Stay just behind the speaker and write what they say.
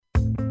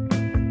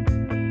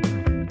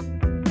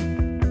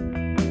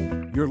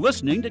You're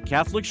listening to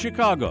Catholic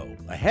Chicago.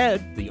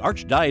 Ahead, the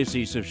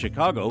Archdiocese of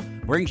Chicago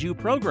brings you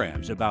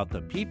programs about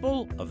the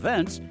people,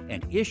 events,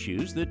 and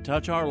issues that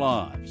touch our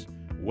lives.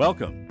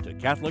 Welcome to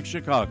Catholic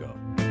Chicago.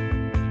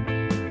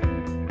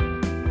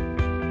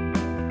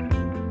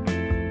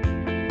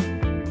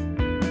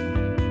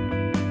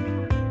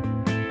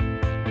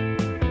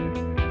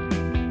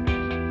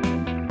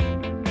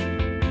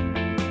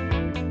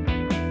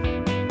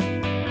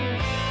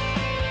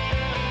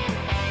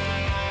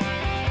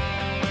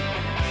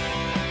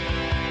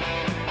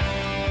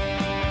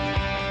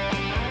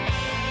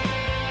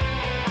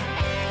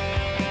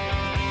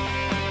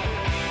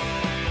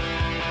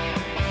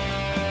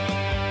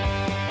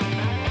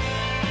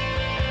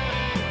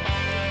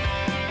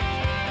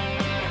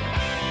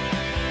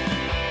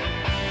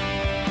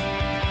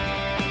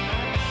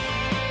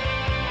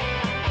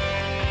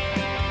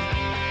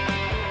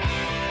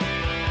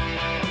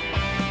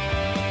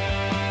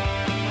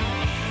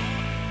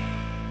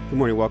 Good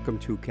morning. Welcome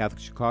to Catholic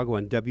Chicago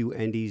on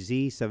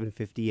WNDZ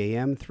 750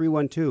 AM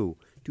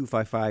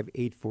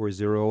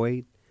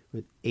 312-255-8408.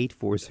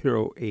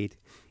 8408.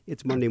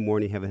 It's Monday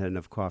morning. Haven't had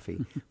enough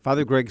coffee.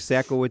 Father Greg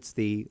Sakowicz,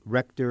 the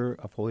rector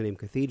of Holy Name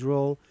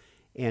Cathedral,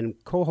 and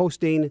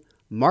co-hosting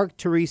Mark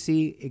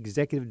Teresi,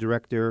 executive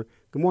director.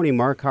 Good morning,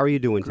 Mark. How are you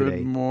doing today?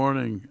 Good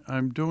morning.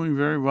 I'm doing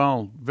very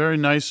well. Very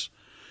nice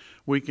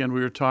weekend.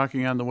 We were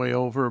talking on the way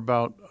over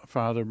about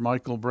Father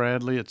Michael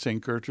Bradley at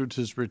St. Gertrude's,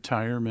 his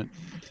retirement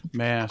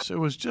mass. It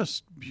was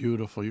just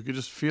beautiful. You could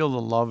just feel the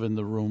love in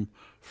the room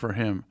for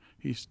him.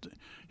 He's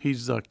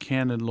a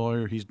canon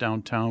lawyer. He's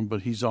downtown,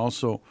 but he's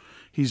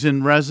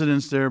in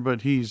residence there,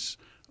 but he's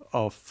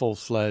a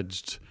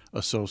full-fledged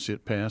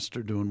associate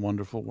pastor doing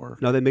wonderful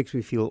work. Now, that makes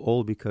me feel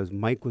old because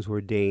Mike was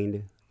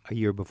ordained a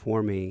year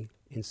before me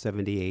in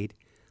 78.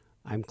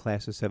 I'm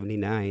class of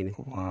 79.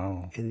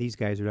 Wow. And these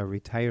guys are now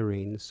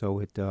retiring, so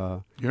it...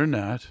 You're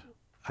not.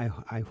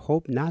 I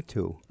hope not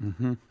to.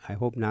 Mm-hmm. I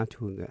hope not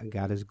to.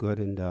 God is good,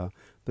 and but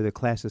the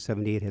class of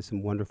 78 has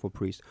some wonderful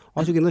priests.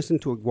 Also, you can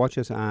watch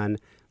us on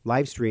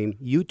live stream,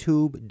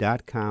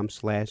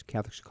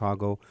 youtube.com/Catholic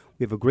Chicago.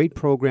 We have a great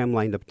program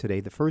lined up today.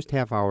 The first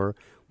half hour,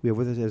 we have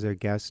with us as our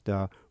guest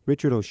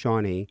Richard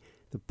O'Shaughnessy,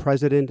 the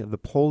president of the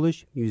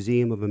Polish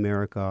Museum of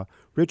America.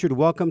 Richard,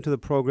 welcome to the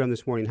program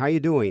this morning. How are you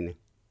doing?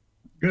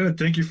 Good.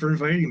 Thank you for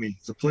inviting me.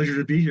 It's a pleasure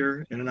to be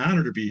here and an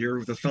honor to be here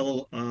with a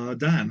fellow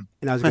Don.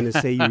 And I was going to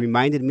say, you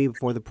reminded me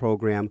before the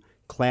program,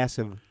 class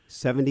of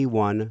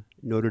 71,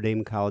 Notre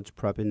Dame College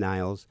Prep in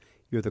Niles.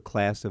 You're the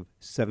class of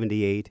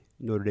 78,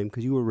 Notre Dame,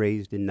 because you were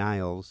raised in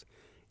Niles,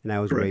 and I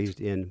was Correct.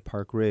 raised in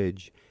Park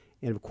Ridge.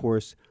 And, of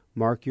course,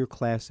 Mark, your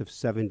class of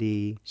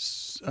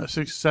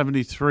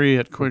 673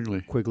 at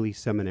Quigley. Quigley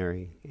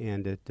Seminary.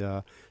 And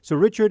so,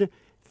 Richard,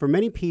 for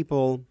many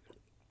people,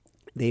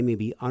 they may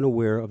be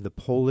unaware of the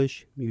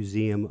Polish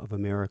Museum of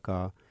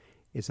America.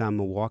 It's on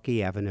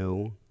Milwaukee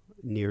Avenue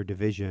near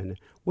Division.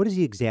 What is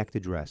the exact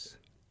address?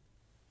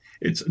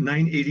 It's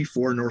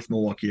 984 North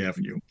Milwaukee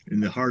Avenue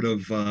in the heart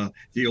of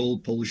the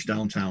old Polish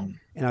downtown.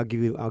 And I'll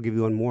give you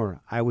one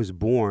more. I was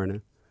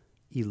born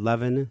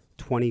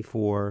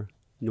 1124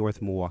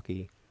 North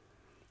Milwaukee.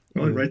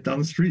 Oh, right down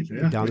the street.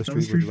 Yeah, down the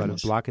street, from about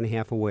us. a block and a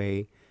half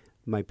away.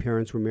 My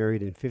parents were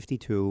married in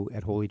 52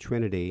 at Holy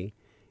Trinity,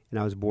 and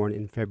I was born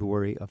in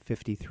February of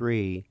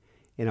 53.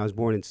 And I was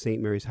born in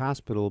St. Mary's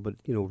Hospital, but,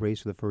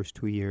 raised for the first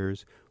 2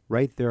 years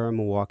right there in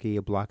Milwaukee,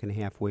 a block and a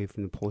half away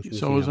from the Polish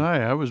Museum. So was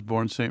I. I was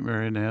born St.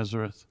 Mary of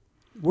Nazareth.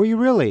 Were you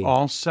really?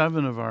 All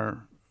 7 of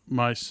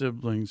my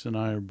siblings and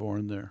I are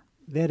born there.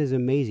 That is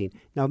amazing.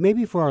 Now,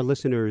 maybe for our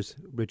listeners,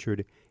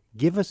 Richard,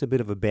 give us a bit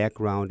of a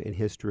background and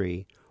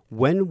history.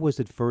 When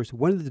did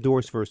the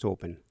doors first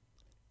open?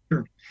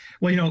 Sure.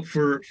 Well,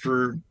 for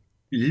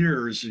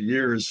years,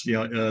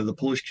 the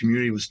Polish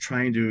community was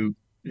trying to,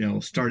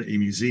 start a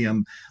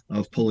museum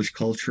of Polish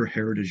culture,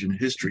 heritage, and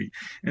history.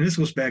 And this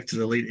goes back to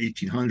the late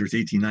 1800s,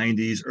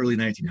 1890s, early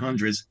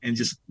 1900s, and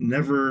just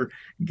never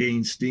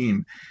gained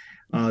steam.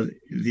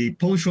 The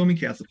Polish Roman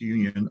Catholic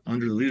Union,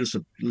 under the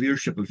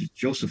leadership of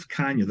Joseph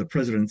Kania, the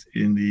president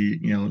in the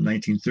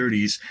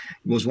 1930s,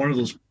 was one of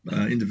those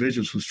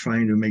individuals who was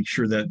trying to make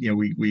sure that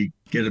we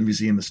get a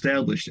museum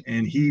established.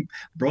 And he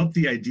brought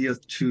the idea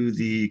to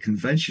the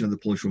convention of the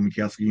Polish Roman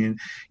Catholic Union,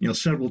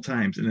 several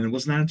times. And it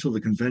was not until the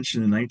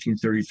convention in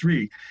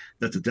 1933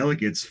 that the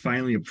delegates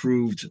finally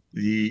approved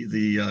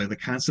the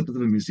concept of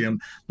the museum,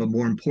 but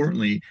more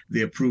importantly, they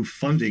approved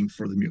funding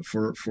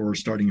for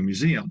starting a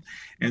museum.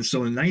 And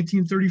so in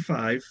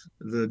 1935,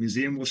 the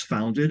museum was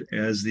founded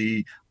as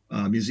the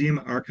Museum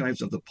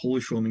Archives of the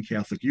Polish Roman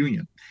Catholic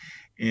Union.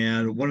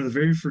 And one of the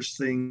very first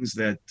things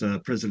that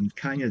President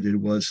Kania did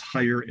was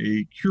hire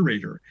a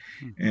curator.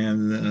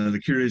 And the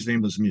curator's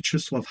name was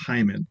Mieczysław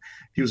Hyman.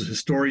 He was a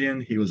historian,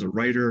 he was a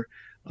writer,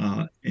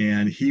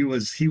 and he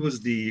was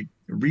the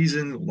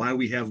reason why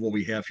we have what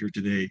we have here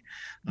today.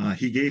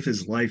 He gave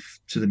his life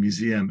to the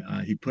museum.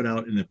 He put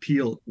out an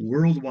appeal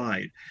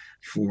worldwide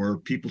for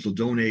people to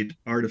donate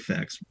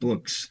artifacts,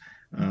 books,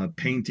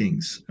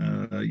 paintings,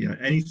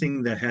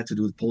 anything that had to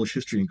do with Polish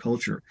history and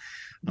culture.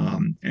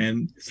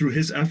 And through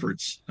his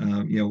efforts,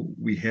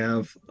 we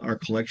have our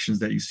collections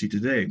that you see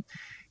today.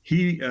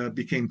 He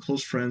became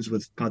close friends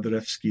with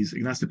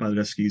Ignacy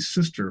Paderewski's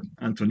sister,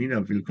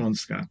 Antonina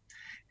Wilkonska,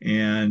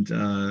 and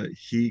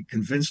he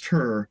convinced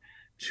her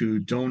to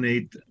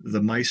donate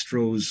the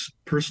maestro's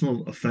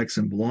personal effects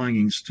and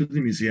belongings to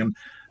the museum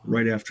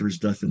right after his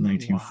death in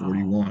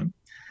 1941.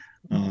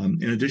 Wow.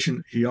 In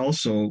addition, he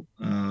also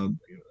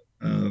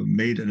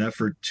made an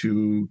effort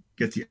to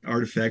get the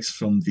artifacts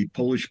from the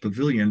Polish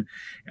pavilion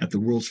at the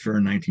World's Fair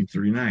in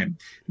 1939.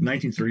 In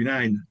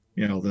 1939,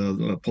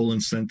 the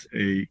Poland sent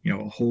a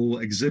whole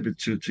exhibit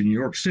to New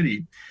York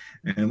City.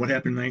 And what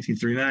happened in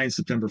 1939,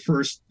 September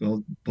 1st,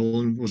 well,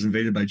 Poland was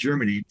invaded by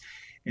Germany.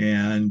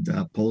 And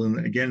Poland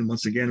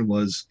once again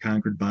was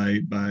conquered by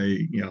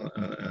a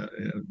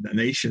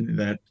nation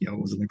that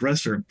was an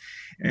aggressor.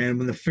 And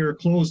when the fair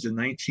closed in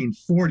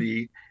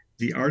 1940,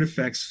 the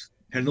artifacts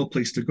had no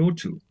place to go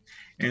to,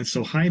 and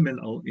so Hyman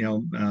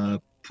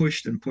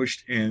pushed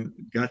and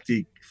got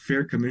the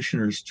fair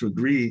commissioners to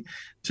agree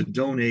to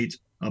donate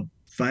a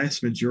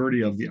vast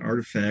majority of the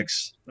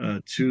artifacts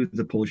to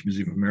the Polish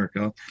Museum of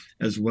America,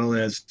 as well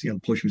as the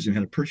Polish Museum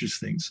had to purchase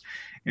things.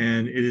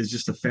 And it is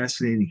just a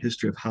fascinating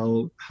history of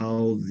how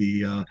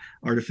the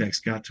artifacts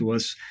got to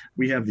us.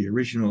 We have the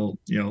original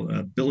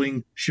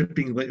billing,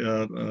 shipping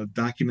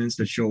documents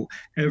that show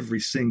every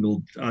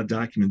single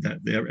document,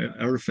 that the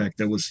artifact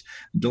that was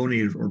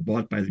donated or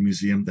bought by the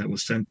museum that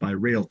was sent by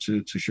rail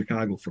to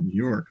Chicago from New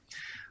York.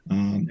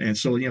 And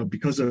so,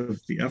 because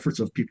of the efforts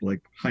of people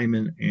like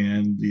Hyman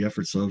and the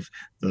efforts of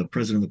the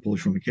president of the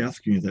Polish Roman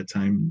Catholic Union at that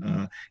time,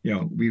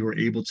 we were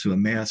able to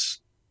amass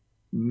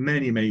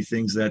many, many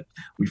things that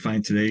we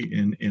find today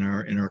in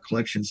our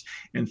collections,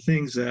 and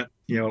things that,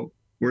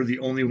 we're the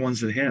only ones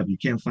that have. You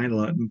can't find a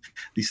lot of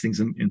these things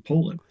in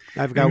Poland.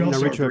 Richard,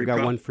 I've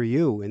got one for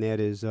you, and that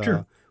is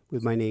sure.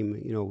 With my name,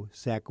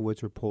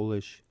 Sakowicz or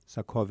Polish,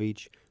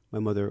 Sakowicz, my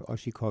mother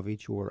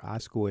Osikowicz or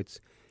Oskowicz.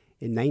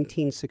 In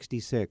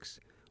 1966,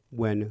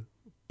 when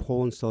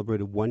Poland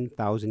celebrated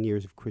 1,000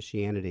 years of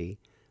Christianity,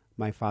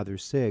 my father,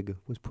 Sig,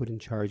 was put in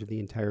charge of the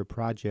entire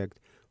project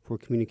for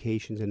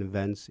communications and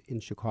events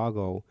in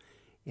Chicago.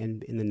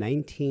 And in the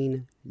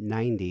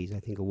 1990s, I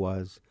think it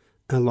was,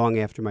 long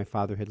after my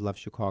father had left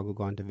Chicago,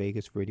 gone to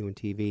Vegas for radio and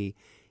TV,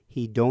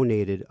 he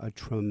donated a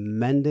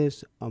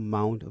tremendous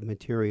amount of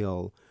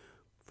material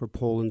for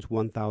Poland's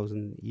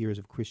 1,000 years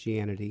of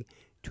Christianity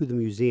to the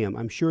museum.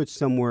 I'm sure it's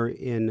somewhere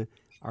in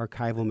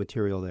archival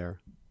material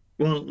there.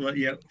 Well,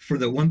 yeah, for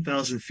the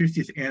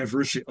 1050th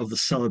anniversary of the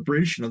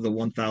celebration of the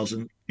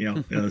 1,000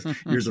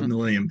 years of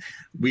millennium,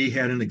 we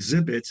had an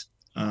exhibit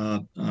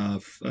at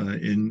that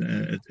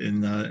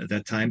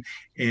time,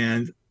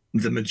 and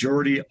the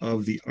majority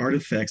of the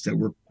artifacts that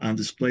were on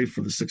display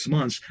for the 6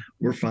 months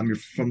were from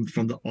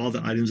all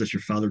the items that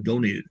your father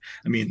donated.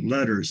 I mean,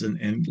 letters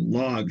and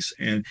logs,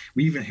 and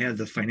we even had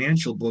the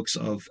financial books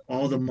of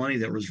all the money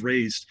that was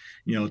raised,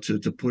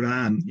 to put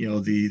on,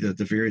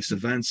 the various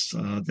events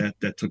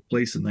that took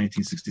place in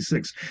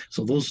 1966.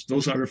 So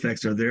those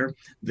artifacts are there.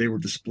 They were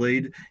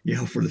displayed,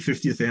 for the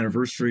 50th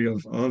anniversary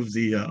of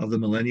the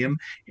millennium,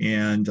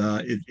 and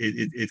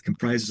it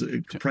comprised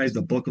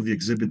the bulk of the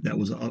exhibit that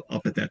was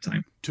up at that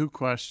time. Two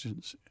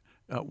questions.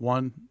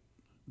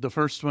 The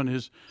first one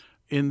is,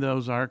 in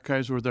those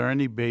archives, were there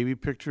any baby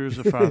pictures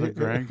of Father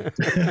Greg?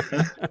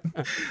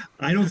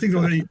 I don't think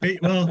there were any.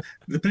 Well,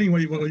 depending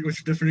what your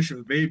definition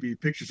of baby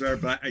pictures are,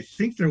 but I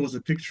think there was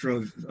a picture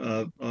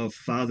of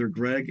Father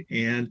Greg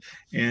and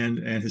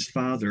his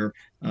father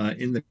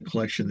in the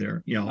collection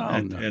there.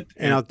 And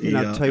I'll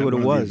tell you what it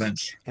was.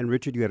 And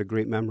Richard, you had a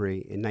great memory.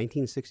 In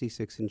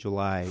 1966, in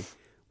July,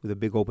 with a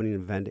big opening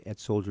event at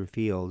Soldier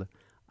Field,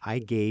 I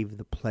gave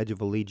the Pledge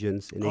of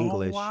Allegiance in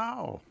English.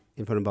 Wow.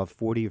 In front of about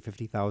 40 or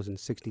 50,000,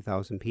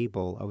 60,000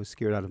 people. I was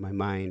scared out of my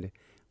mind,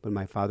 but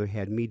my father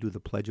had me do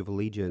the Pledge of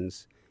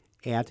Allegiance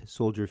at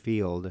Soldier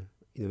Field,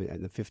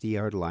 at the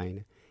 50-yard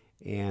line,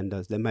 and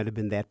that might have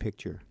been that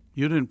picture.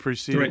 You didn't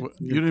precede it.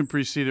 You didn't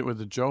precede it with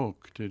a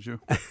joke, did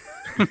you?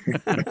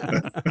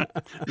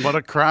 What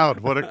a crowd!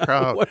 What a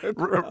crowd!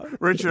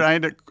 Richard, I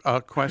had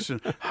a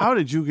question. How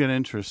did you get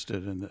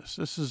interested in this?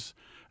 This is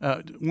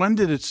when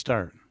did it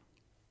start?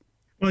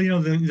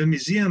 Well, the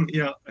museum,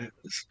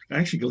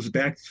 actually goes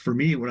back for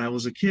me when I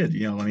was a kid.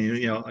 One of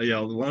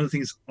the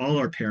things all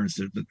our parents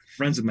did, the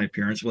friends of my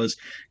parents, was,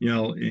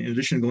 in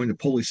addition to going to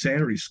Polish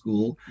Saturday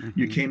school, mm-hmm.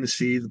 you came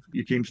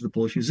to the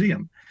Polish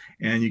Museum,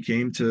 and you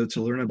came to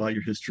learn about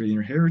your history and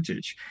your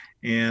heritage.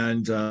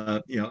 And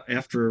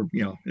after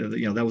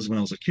that was when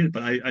I was a kid,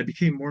 but I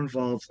became more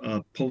involved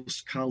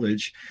post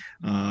college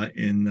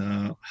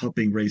in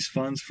helping raise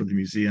funds for the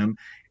museum,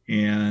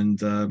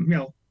 and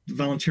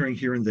volunteering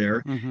here and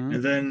there. Mm-hmm.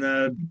 And then,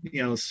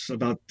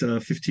 about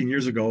 15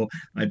 years ago,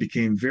 I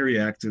became very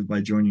active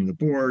by joining the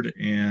board.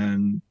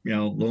 And,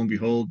 lo and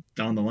behold,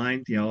 down the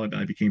line,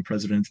 I became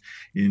president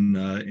in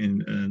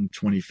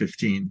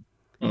 2015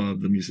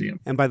 of the museum.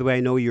 And by the way,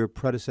 I know your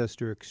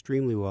predecessor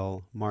extremely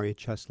well, Maria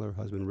Chesler,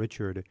 husband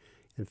Richard.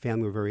 and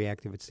family were very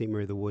active at St.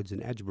 Mary of the Woods in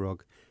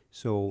Edgebrook.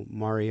 So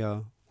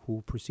Maria,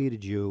 who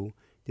preceded you,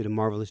 did a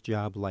marvelous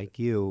job like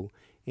you.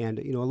 And,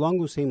 along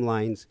those same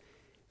lines,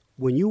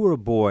 when you were a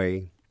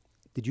boy,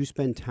 did you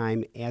spend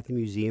time at the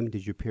museum?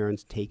 Did your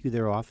parents take you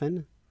there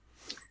often?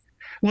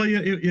 Well,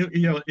 yeah,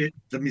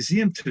 the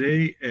museum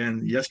today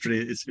and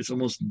yesterday, it's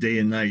almost day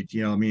and night.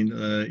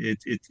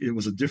 It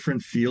was a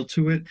different feel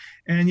to it,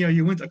 and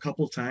you went a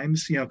couple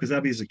times, because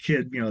obviously as a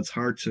kid, it's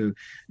hard to,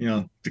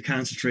 to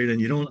concentrate,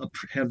 and you don't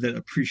have that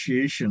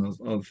appreciation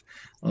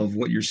of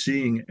what you're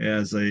seeing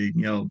as a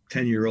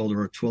 10-year-old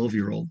or a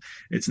 12-year-old.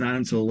 It's not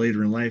until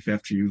later in life,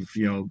 after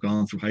you've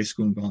gone through high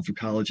school and gone through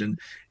college and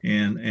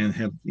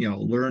have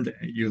learned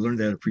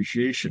that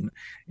appreciation.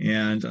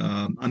 And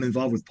I'm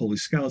involved with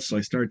Polish Scouts, so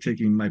I started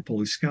taking my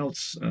Polish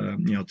Scouts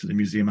to the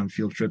museum on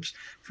field trips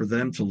for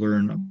them to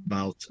learn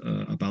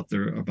about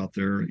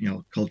their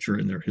culture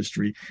and their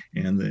history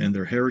and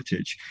their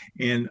heritage.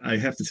 And I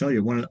have to tell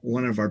you,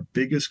 one of our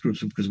biggest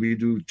groups, because we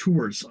do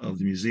tours of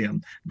the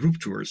museum, group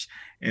tours,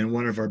 and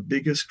one of our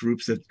biggest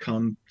groups that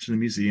come to the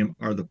museum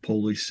are the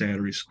Polish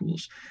Saturday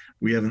schools.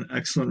 We have an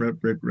excellent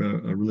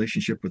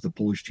relationship with the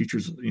Polish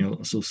Teachers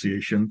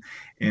Association,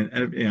 and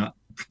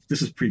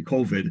this is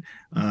pre-COVID.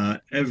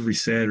 Every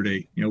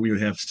Saturday, we would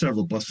have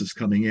several buses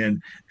coming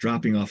in,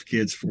 dropping off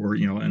kids for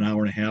an hour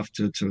and a half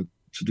to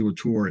do a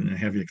tour and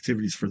have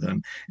activities for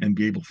them, and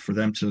be able for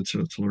them to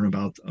learn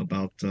about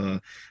their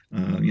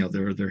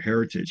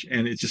heritage.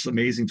 And it's just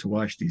amazing to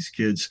watch these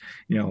kids.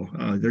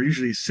 They're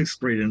usually sixth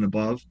grade and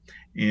above,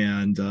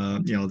 and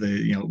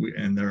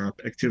and there are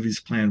activities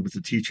planned with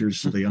the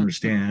teachers so they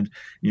understand.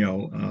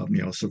 So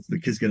the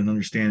kids get an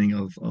understanding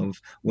of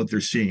what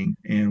they're seeing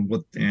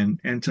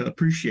and to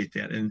appreciate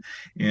that.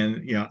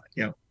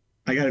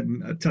 I got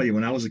to tell you,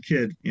 when I was a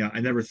kid, I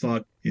never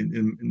thought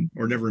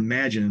or never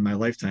imagined in my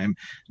lifetime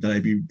that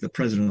I'd be the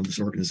president of this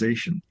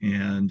organization.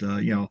 And,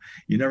 you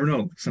never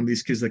know. Some of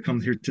these kids that come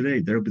here today,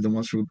 they'll be the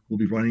ones who will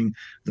be running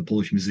the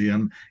Polish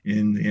Museum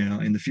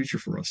in the future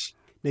for us.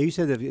 Now, you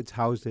said that it's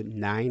housed at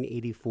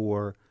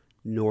 984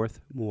 North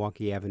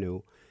Milwaukee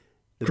Avenue.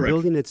 The Correct.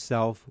 Building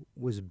itself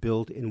was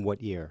built in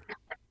what year?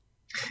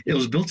 It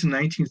was built in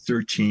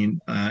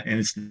 1913, and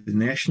it's the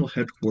national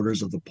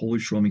headquarters of the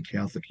Polish Roman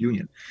Catholic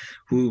Union,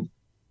 who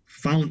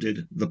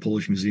founded the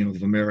Polish Museum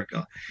of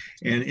America.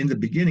 And in the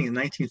beginning, in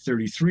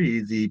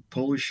 1933, the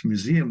Polish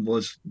Museum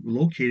was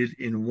located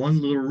in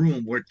one little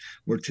room where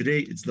today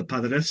it's the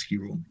Paderewski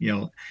room,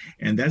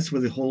 and that's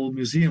where the whole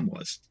museum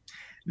was.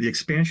 The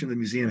expansion of the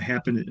museum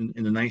happened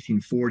in the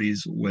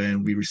 1940s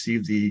when we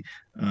received the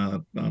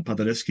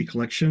Paderewski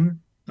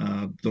collection,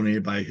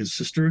 donated by his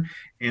sister,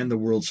 and the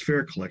World's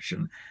Fair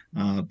collection,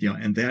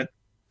 and that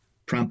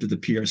prompted the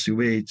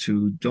PRCOA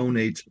to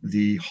donate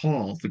the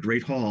hall, the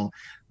Great Hall,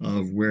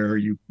 of where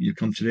you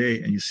come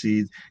today, and you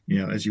see,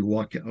 as you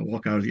walk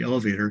out of the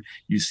elevator,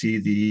 you see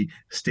the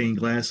stained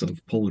glass of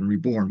Poland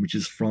Reborn, which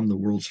is from the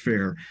World's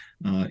Fair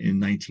in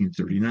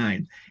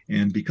 1939.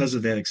 And because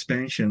of that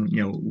expansion,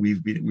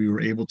 we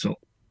were able to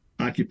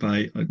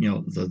occupy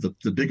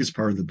the biggest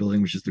part of the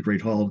building, which is the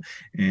Great Hall,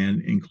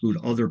 and include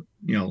other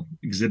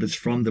exhibits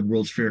from the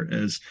World's Fair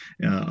as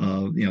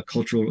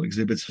cultural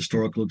exhibits,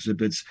 historical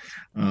exhibits.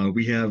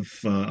 We have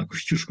a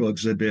Kościuszko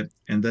exhibit,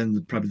 and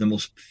then probably the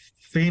most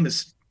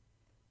famous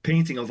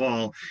painting of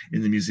all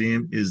in the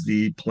museum is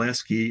the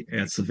Pulaski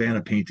at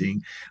Savannah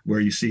painting,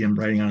 where you see him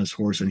riding on his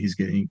horse and he's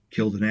getting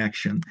killed in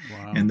action.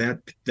 Wow. And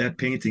that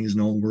painting is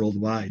known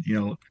worldwide.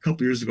 A couple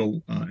of years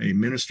ago, a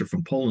minister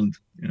from Poland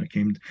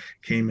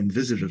came and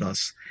visited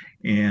us,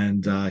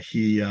 and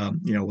he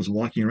was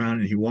walking around,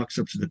 and he walks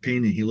up to the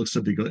painting, he looks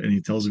up, and he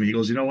tells me, he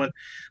goes, "You know what?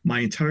 My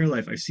entire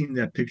life I've seen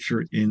that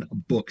picture in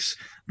books,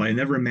 but I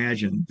never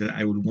imagined that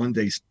I would one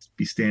day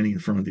be standing in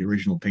front of the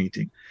original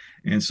painting."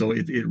 And so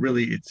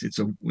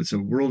it's a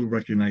world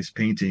recognized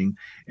painting.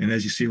 And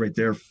as you see right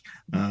there,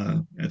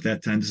 at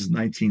that time, this is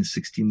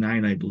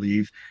 1969, I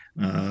believe,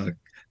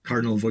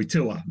 Cardinal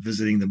Wojtyła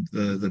visiting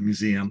the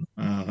museum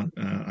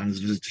on his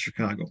visit to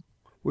Chicago.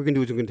 We're going to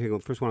do is we're going to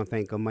first want to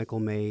thank Michael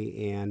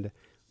May and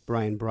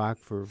Brian Brock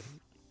for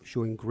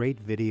showing great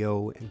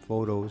video and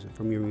photos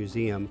from your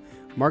museum.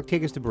 Mark,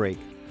 take us to break.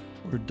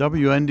 We're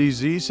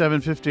WNDZ,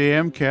 750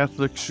 AM,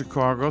 Catholic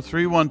Chicago,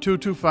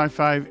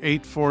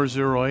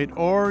 312-255-8408,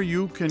 or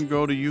you can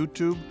go to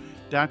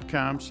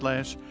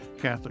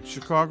youtube.com/Catholic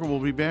Chicago. We'll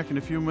be back in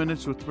a few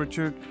minutes with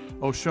Richard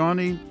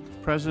O'Shawney,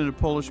 President of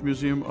Polish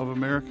Museum of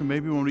America.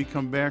 Maybe when we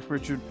come back,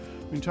 Richard,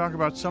 we can talk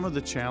about some of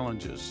the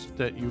challenges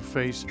that you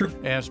face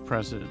as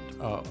president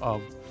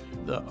of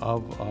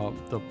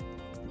the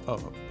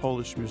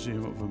Polish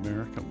Museum of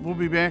America. We'll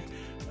be back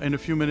in a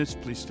few minutes.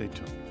 Please stay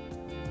tuned.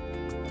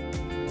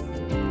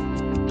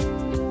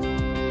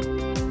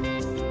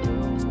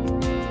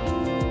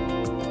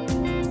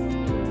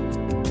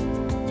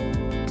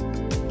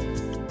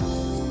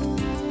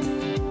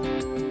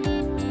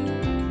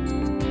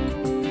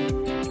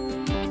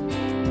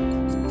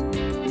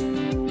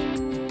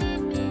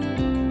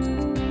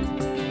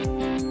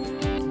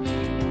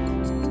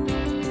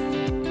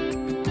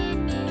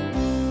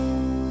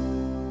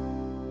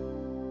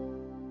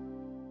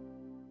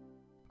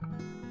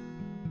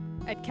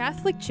 At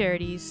Catholic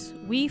Charities,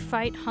 we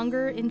fight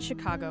hunger in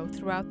Chicago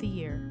throughout the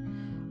year.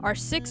 Our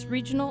 6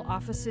 regional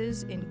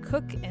offices in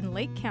Cook and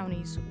Lake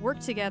counties work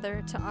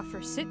together to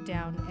offer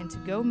sit-down and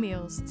to-go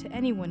meals to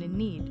anyone in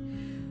need.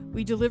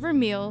 We deliver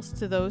meals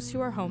to those who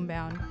are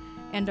homebound,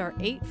 and our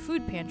 8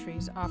 food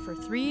pantries offer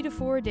 3 to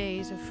 4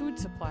 days of food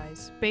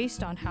supplies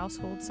based on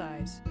household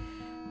size.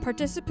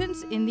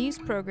 Participants in these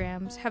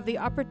programs have the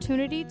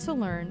opportunity to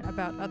learn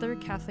about other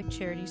Catholic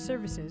charity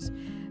services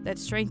that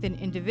strengthen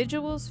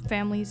individuals,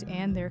 families,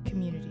 and their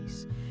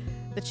communities.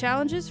 The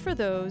challenges for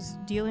those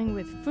dealing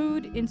with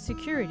food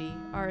insecurity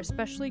are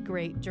especially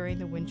great during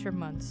the winter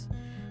months.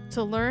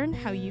 To learn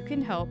how you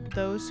can help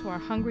those who are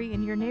hungry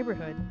in your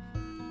neighborhood,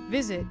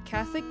 visit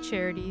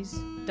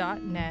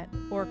CatholicCharities.net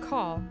or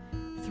call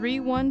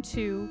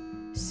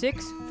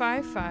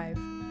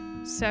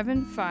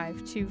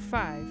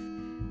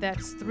 312-655-7525.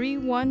 That's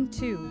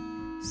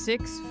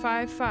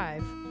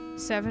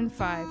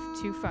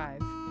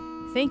 312-655-7525.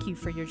 Thank you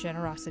for your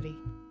generosity.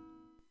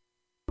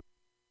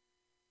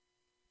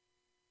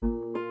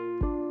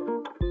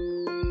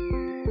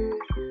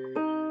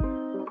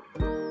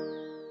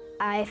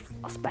 I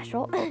feel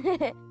special.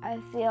 I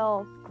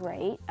feel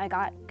great. I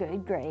got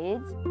good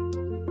grades.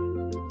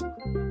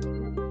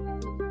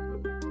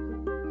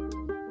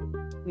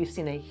 We've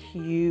seen a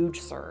huge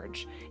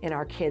surge in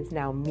our kids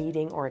now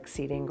meeting or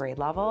exceeding grade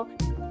level.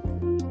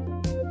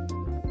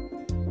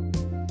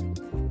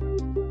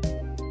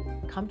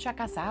 Come check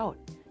us out.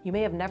 You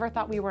may have never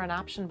thought we were an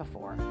option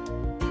before.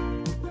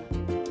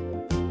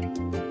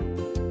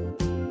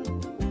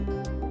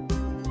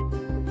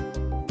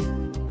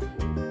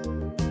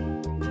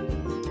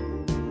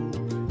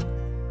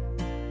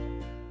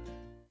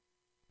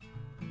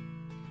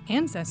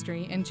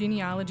 Ancestry and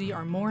genealogy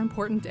are more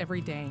important every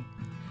day.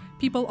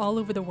 People all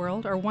over the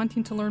world are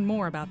wanting to learn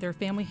more about their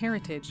family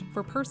heritage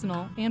for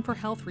personal and for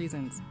health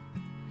reasons.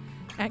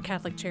 At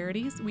Catholic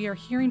Charities, we are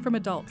hearing from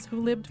adults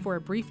who lived for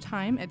a brief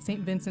time at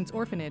St. Vincent's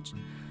Orphanage,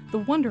 the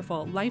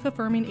wonderful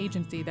life-affirming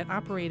agency that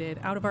operated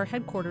out of our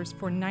headquarters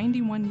for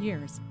 91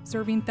 years,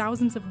 serving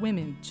thousands of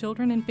women,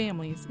 children, and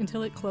families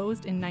until it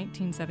closed in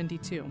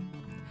 1972.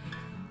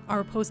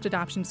 Our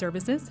post-adoption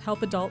services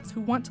help adults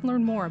who want to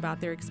learn more about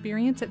their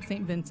experience at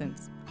St.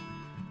 Vincent's.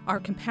 Our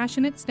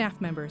compassionate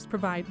staff members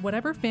provide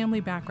whatever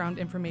family background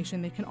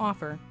information they can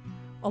offer,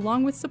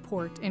 along with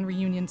support and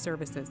reunion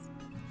services.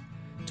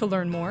 To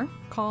learn more,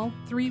 call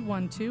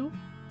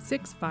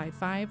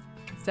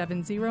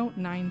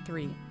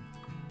 312-655-7093.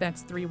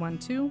 That's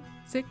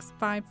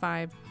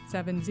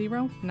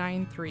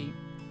 312-655-7093.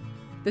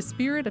 The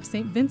spirit of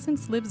St.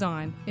 Vincent's lives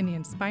on in the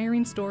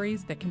inspiring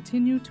stories that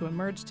continue to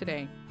emerge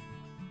today.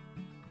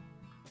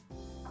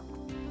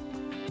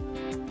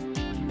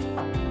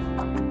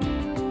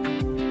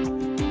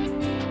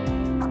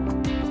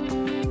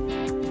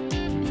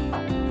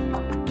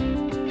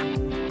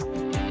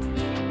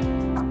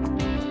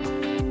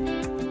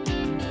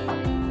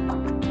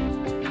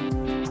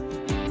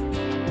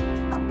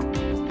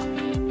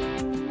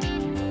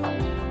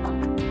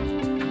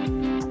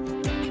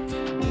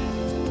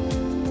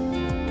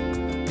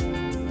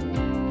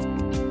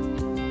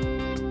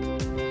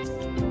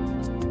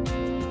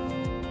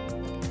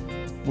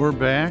 We're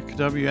back,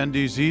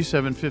 WNDZ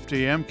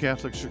 750 AM,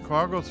 Catholic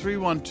Chicago,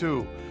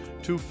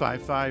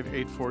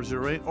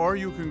 312-255-8408, or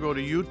you can go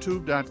to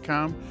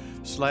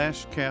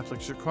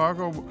youtube.com/Catholic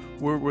Chicago.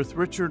 We're with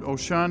Richard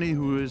Oshani,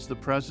 who is the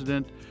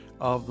president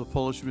of the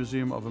Polish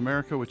Museum of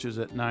America, which is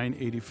at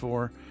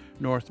 984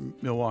 North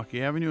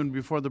Milwaukee Avenue. And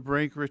before the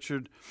break,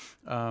 Richard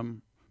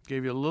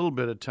gave you a little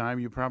bit of time.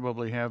 You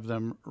probably have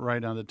them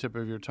right on the tip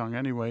of your tongue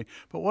anyway.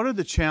 But what are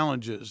the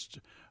challenges,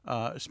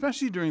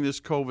 especially during this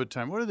COVID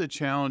time? What are the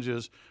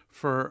challenges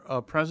for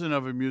a president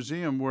of a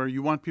museum where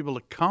you want people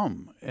to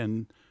come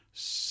and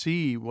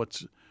see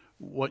what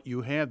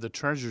you have, the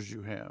treasures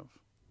you have?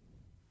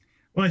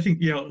 Well, I think,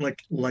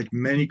 like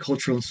many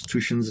cultural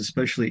institutions,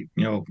 especially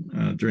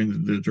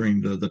during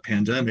the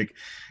pandemic,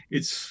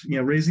 it's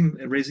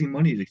raising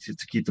money to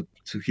keep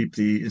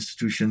the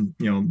institution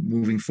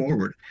moving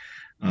forward.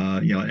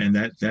 And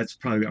that's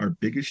probably our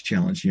biggest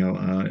challenge.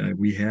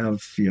 We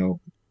have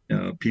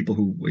people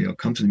who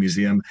come to the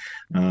museum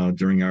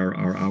during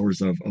our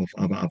hours of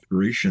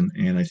operation,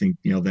 and I think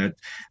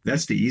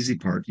that's the easy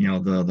part.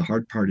 The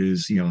hard part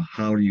is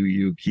how do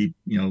you keep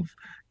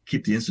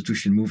the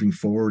institution moving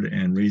forward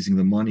and raising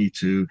the money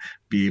to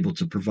be able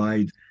to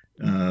provide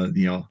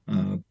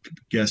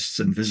guests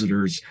and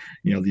visitors,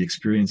 the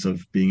experience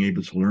of being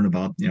able to learn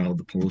about,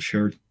 the Polish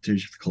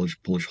heritage, the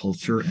Polish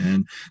culture,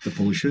 and the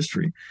Polish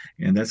history.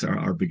 And that's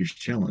our biggest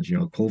challenge.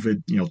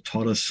 COVID,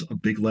 taught us a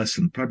big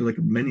lesson, probably like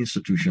many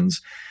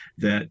institutions,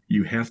 that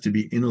you have to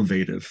be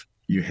innovative.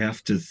 You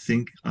have to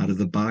think out of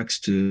the box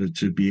to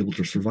be able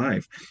to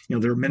survive.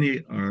 There are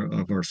many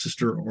of our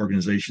sister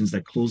organizations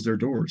that close their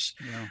doors.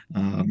 Yeah.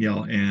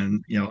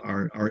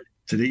 Are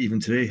today,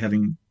 even today,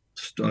 having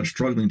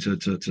struggling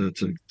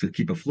to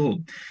keep afloat.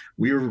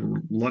 We are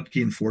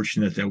lucky and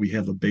fortunate that we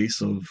have a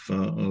base of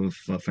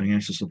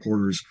financial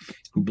supporters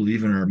who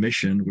believe in our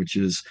mission, which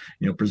is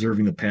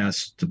preserving the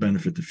past to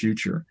benefit the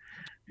future.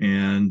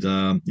 And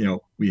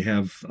we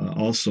have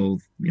also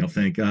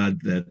thank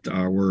God that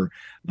our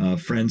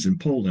friends in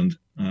Poland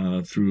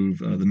through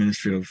the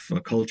Ministry of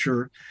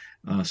Culture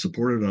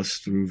supported us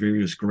through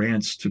various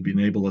grants to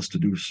enable us to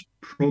do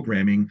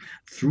programming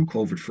through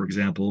COVID, for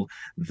example,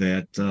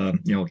 that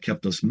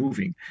kept us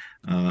moving.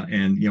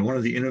 And one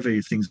of the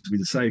innovative things we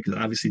decided, because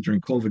obviously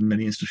during COVID,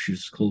 many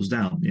institutions closed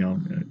down.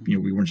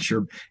 We weren't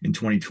sure in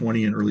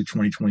 2020 and early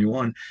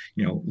 2021,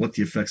 what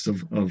the effects of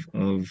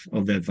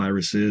that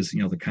virus is.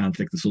 The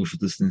contact, the social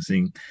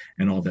distancing,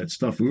 and all that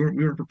stuff. We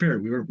weren't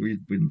prepared.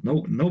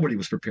 Nobody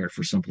was prepared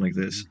for something like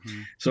this.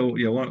 Mm-hmm. So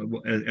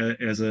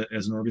as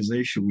an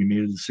organization, we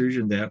made a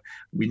decision that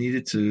we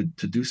needed to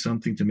do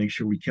something to make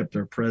sure we kept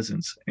our presence.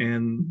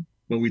 And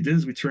what we did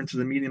is we turned to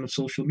the medium of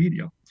social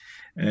media,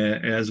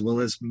 as well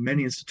as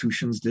many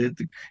institutions did.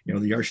 The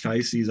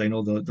Archdiocese, I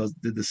know,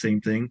 did the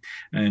same thing,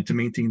 and to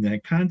maintain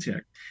that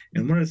contact.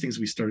 And one of the things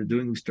we started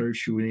doing, we started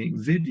shooting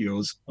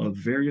videos of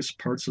various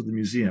parts of the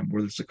museum,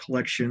 whether it's a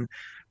collection,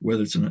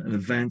 whether it's an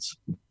event,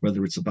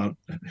 whether it's about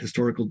a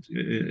historical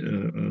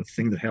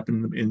thing that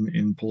happened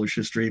in Polish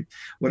history,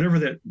 whatever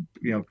that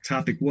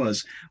topic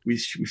was, we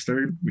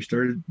started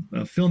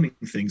filming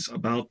things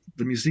about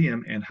the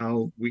museum and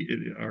how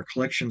our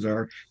collections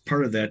are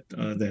part of that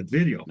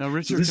video. Now,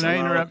 Richard,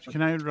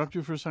 can I interrupt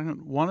you for a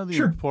second? One of the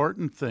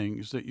important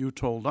things that you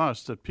told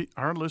us that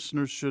our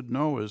listeners should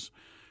know is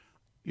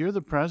you're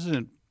the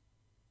president.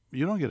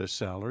 You don't get a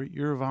salary.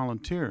 You're a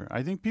volunteer.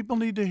 I think people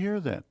need to hear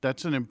that.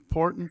 That's an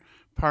important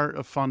part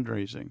of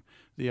fundraising.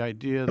 The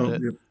idea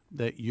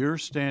that you're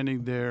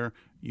standing there,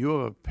 you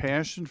have a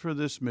passion for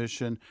this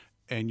mission,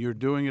 and you're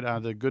doing it out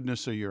of the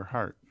goodness of your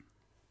heart.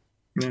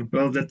 Yeah,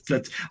 well,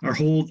 that's our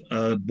whole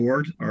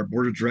board. Our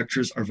board of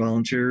directors are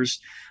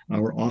volunteers.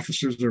 Our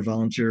officers are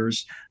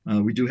volunteers.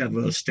 We do have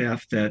a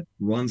staff that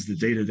runs the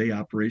day-to-day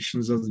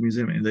operations of the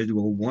museum, and they do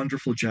a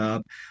wonderful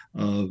job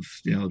of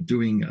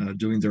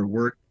doing their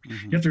work.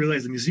 Mm-hmm. You have to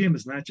realize the museum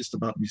is not just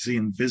about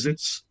museum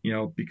visits,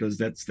 because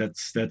that's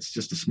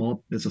just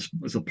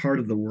it's a part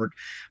of the work.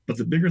 But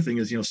the bigger thing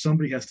is,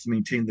 somebody has to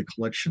maintain the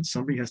collection.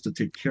 Somebody has to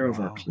take care of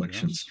our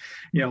collections.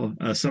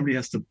 Yes. Somebody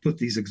has to put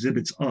these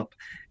exhibits up,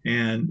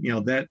 and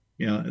that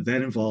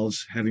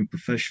involves having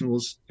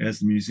professionals, as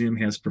the museum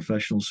has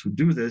professionals who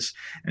do this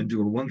and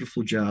do a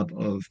wonderful job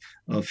of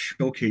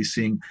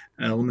showcasing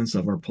elements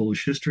of our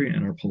Polish history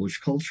and our Polish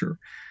culture.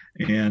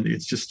 And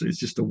it's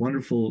just a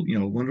wonderful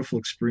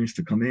experience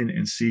to come in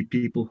and see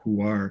people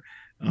who are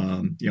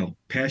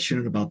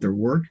passionate about their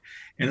work,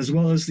 and as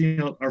well as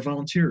our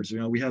volunteers.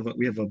 We have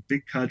a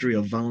big cadre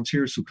of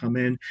volunteers who come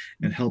in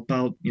and help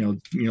out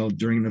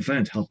during an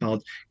event, help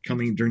out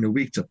coming during the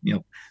week to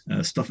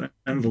stuff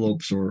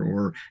envelopes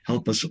or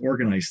help us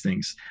organize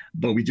things.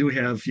 But we do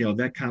have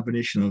that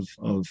combination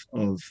of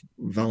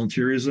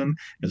volunteerism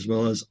as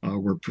well as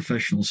our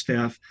professional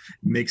staff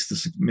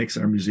makes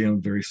our museum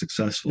very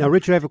successful. Now,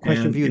 Richard, I have a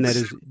question for you, and that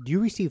is, do you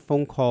receive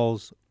phone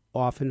calls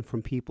often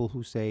from people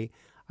who say,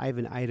 I have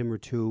an item or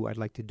two I'd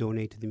like to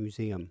donate to the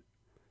museum?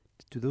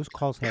 Do those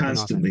calls happen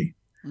constantly?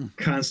 Often?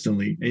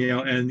 Constantly.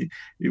 The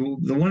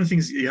one of the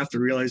things you have to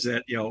realize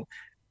that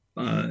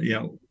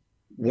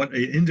what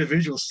an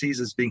individual sees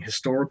as being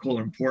historical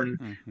or important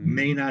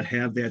may not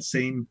have that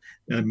same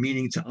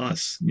meaning to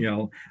us.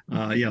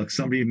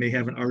 Somebody may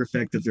have an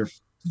artifact that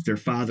their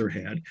father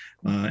had,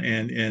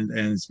 and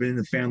it's been in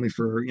the family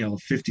for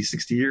 50,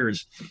 60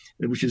 years,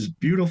 which is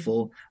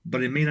beautiful,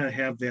 but it may not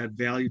have that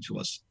value to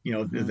us,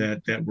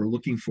 that we're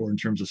looking for in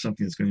terms of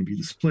something that's going to be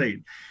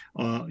displayed.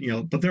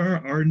 But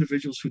there are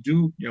individuals who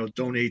do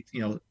donate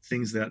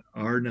things that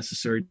are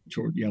necessary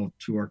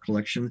to our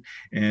collection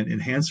and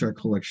enhance our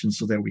collection,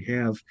 so that we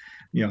have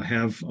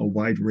a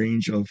wide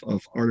range of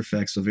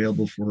artifacts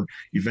available for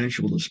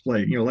eventual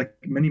display. Like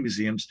many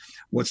museums,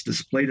 what's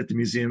displayed at the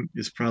museum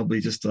is probably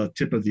just a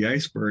tip of the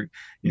iceberg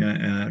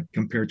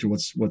compared to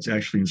what's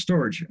actually in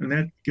storage, and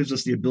that gives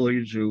us the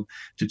ability to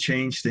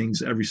change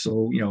things every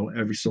so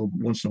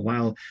once in a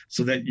while,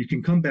 so that you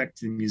can come back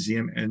to the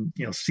museum and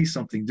see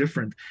something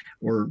different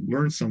or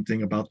learn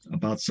something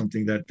about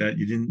something that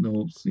you didn't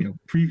know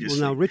previously.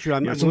 Well, now, Richard, we're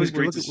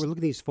looking at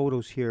these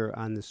photos here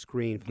on the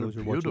screen for those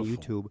who are watching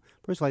YouTube.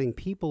 First of all, I think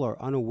people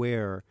are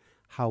unaware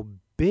how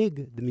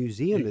big the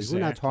museum is. We're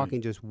not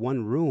talking just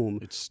one room.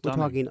 We're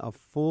talking a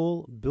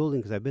full building,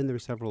 because I've been there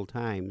several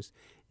times.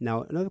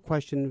 Now, another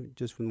question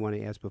just from the one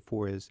I asked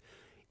before is,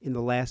 in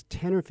the last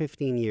 10 or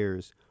 15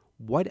 years,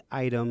 what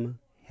item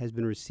has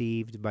been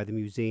received by the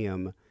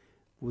museum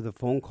with a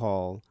phone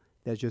call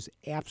that's just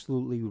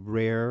absolutely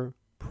rare,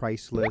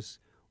 priceless,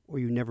 or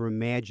you never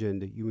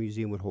imagined your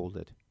museum would hold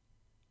it?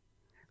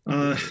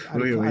 You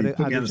put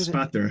me on the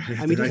spot there.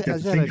 I mean,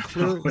 is that a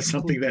clear, was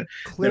something that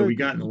we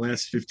got in the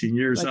last 15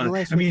 years. Like the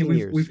last 15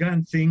 years. We've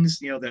gotten things,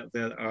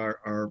 that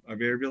are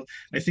variable.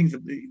 I think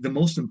the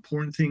most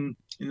important thing,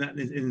 and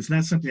it's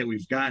not something that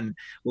we've gotten.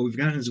 What we've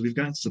gotten is we've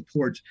gotten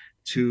support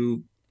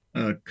to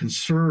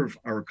conserve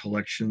our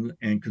collection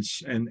and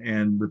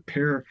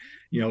repair,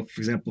 for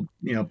example,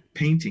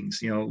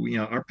 paintings. A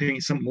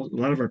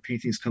lot of our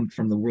paintings come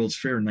from the World's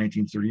Fair in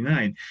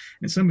 1939,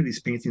 and some of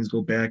these paintings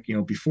go back,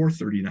 before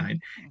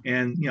 39.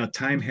 And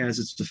time has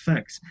its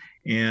effects,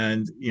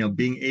 and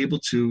being able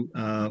to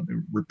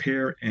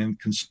repair and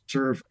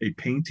conserve a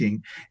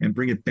painting and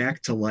bring it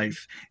back to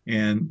life,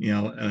 and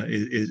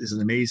is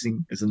an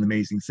amazing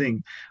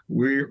thing.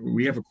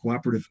 We have a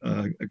cooperative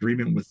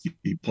agreement with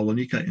the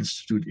Polonika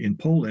Institute in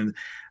Poland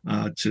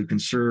to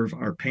conserve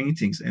our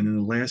paintings, and in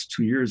the last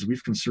 2 years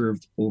we've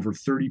conserved over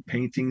 30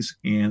 paintings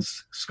and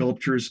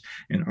sculptures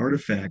and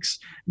artifacts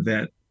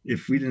that,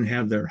 if we didn't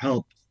have their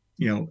help,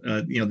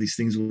 these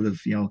things would have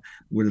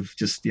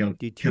just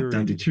kept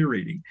on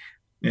deteriorating.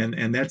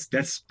 And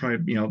that's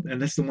probably,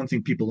 and that's the one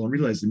thing people don't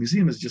realize. The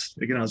museum is just,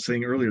 again, I was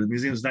saying earlier, the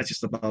museum is not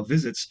just about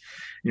visits.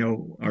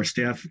 Our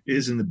staff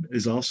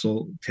is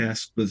also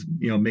tasked with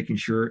making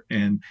sure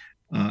and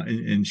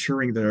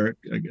ensuring that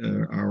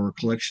our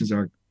collections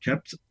are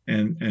kept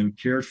and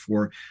cared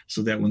for,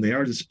 so that when they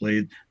are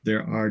displayed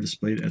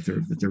at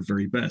their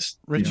very best.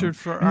 Richard,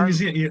 for our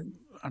museum,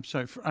 I'm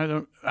sorry,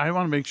 I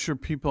want to make sure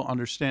people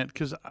understand,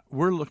 because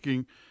we're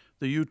looking.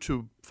 The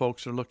YouTube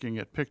folks are looking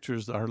at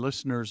pictures. Our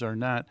listeners are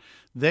not.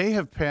 They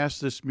have passed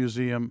this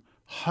museum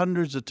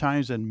hundreds of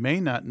times and may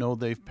not know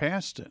they've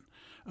passed it.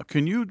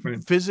 Can you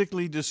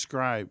physically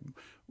describe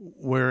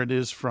where it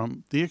is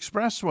from the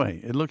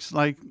expressway? It looks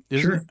like.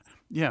 Sure.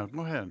 Yeah,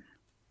 go ahead.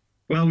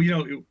 Well,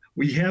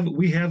 we have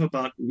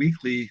about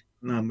weekly,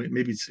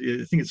 maybe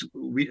I think it's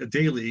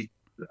daily.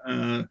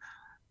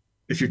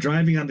 If you're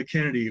driving on the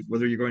Kennedy,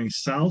 whether you're going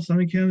south on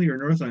the Kennedy or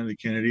north on the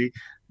Kennedy,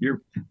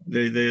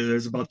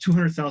 there's about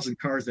 200,000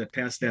 cars that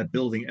pass that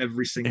building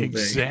every single day.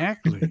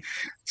 Exactly.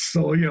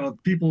 So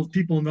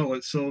people know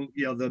it. So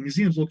the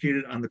museum's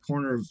located on the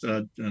corner of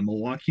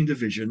Milwaukee and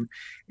Division,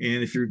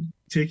 and if you're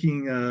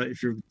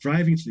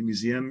driving to the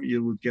museum,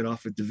 you would get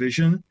off at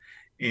Division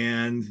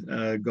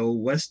and go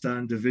west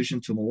on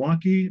Division to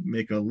Milwaukee,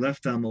 make a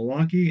left on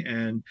Milwaukee,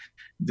 and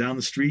down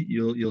the street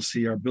you'll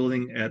see our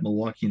building at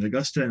Milwaukee and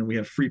Augusta, and we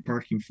have free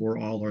parking for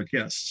all our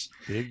guests.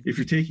 If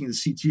you're taking the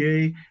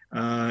CTA,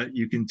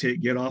 you can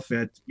get off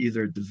at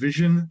either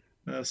Division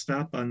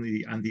stop on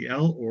the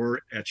L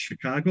or at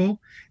Chicago,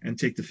 and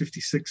take the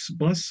 56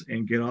 bus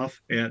and get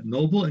off at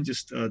Noble, and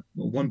just a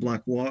 1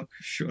 block walk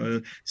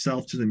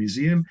south to the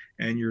museum,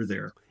 and you're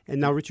there.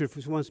 And now, Richard, if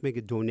someone wants to make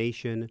a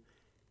donation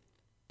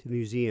to the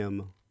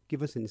museum,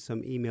 give us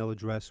some email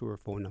address or a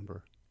phone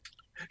number.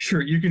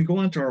 Sure. You can go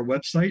onto our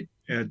website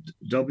at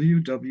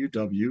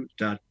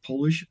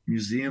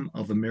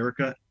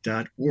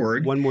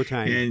www.polishmuseumofamerica.org. One more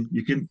time. And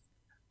you can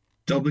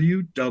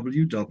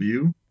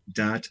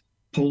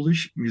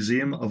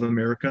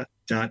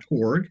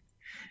www.polishmuseumofamerica.org.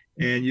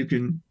 And you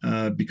can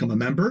become a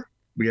member.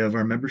 We have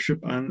our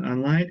membership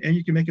online, and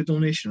you can make a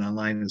donation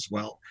online as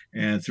well,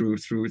 and through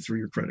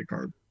your credit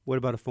card. What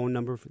about a phone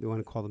number if you want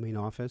to call the main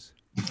office?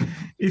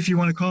 If you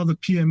want to call the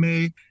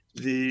PMA,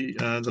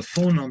 the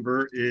phone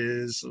number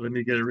is, let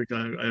me get it.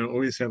 I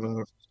always have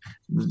a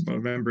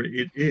remember.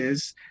 It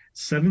is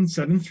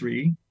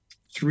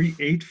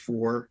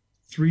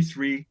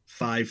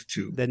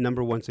 773-384-3352. That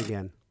number once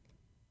again.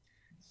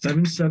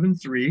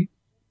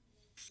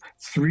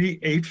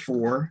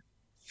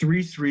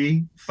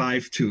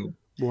 773-384-3352.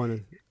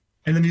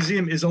 And the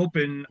museum is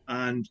open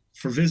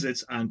for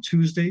visits on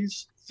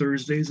Tuesdays,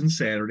 Thursdays, and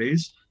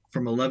Saturdays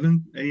from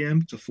 11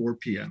 a.m. to 4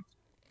 p.m.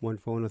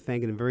 Wonderful. And I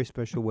thank in a very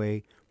special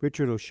way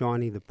Richard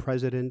O'Shaughnessy, the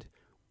president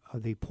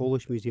of the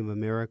Polish Museum of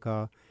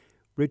America.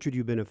 Richard,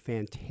 you've been a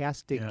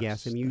fantastic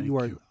guest. I mean, you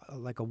are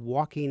like a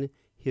walking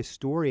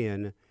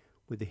historian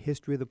with the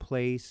history of the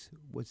place,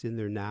 what's in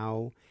there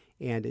now.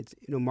 And it's,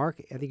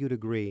 Mark, I think you'd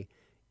agree,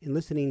 in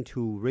listening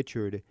to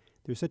Richard,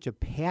 there's such a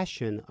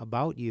passion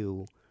about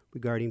you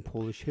regarding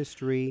Polish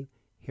history,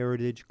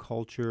 heritage,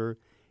 culture,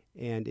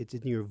 and it's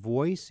in your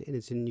voice and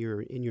it's in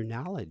your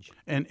knowledge.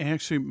 And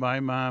actually, my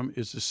mom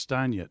is a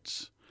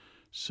Staniec.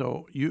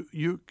 So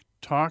you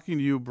talking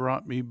to you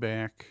brought me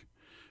back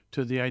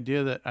to the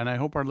idea that, and I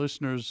hope our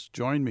listeners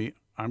join me,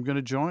 I'm going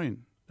to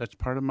join. That's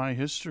part of my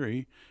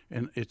history,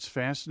 and it's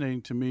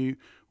fascinating to me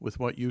with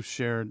what you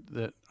shared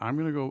that I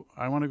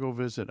want to go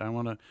visit. I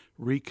want to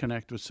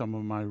reconnect with some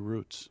of my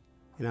roots.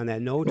 And on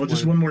that note... Well,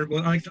 just one more.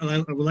 Well, I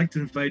would like to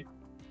invite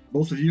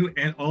both of you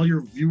and all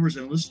your viewers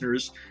and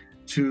listeners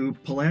to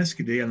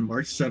Pulaski Day on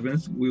March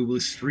 7th. We will be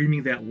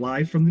streaming that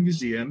live from the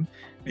museum,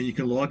 and you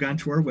can log on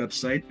to our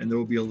website, and there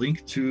will be a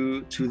link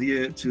to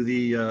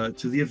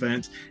the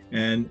event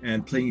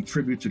and paying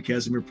tribute to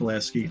Casimir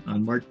Pulaski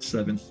on March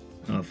 7th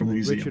from the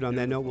museum. Richard, on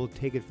that note, we'll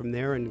take it from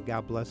there, and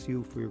God bless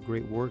you for your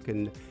great work,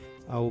 and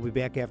we'll be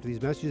back after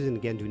these messages. And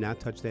again, do not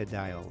touch that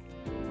dial.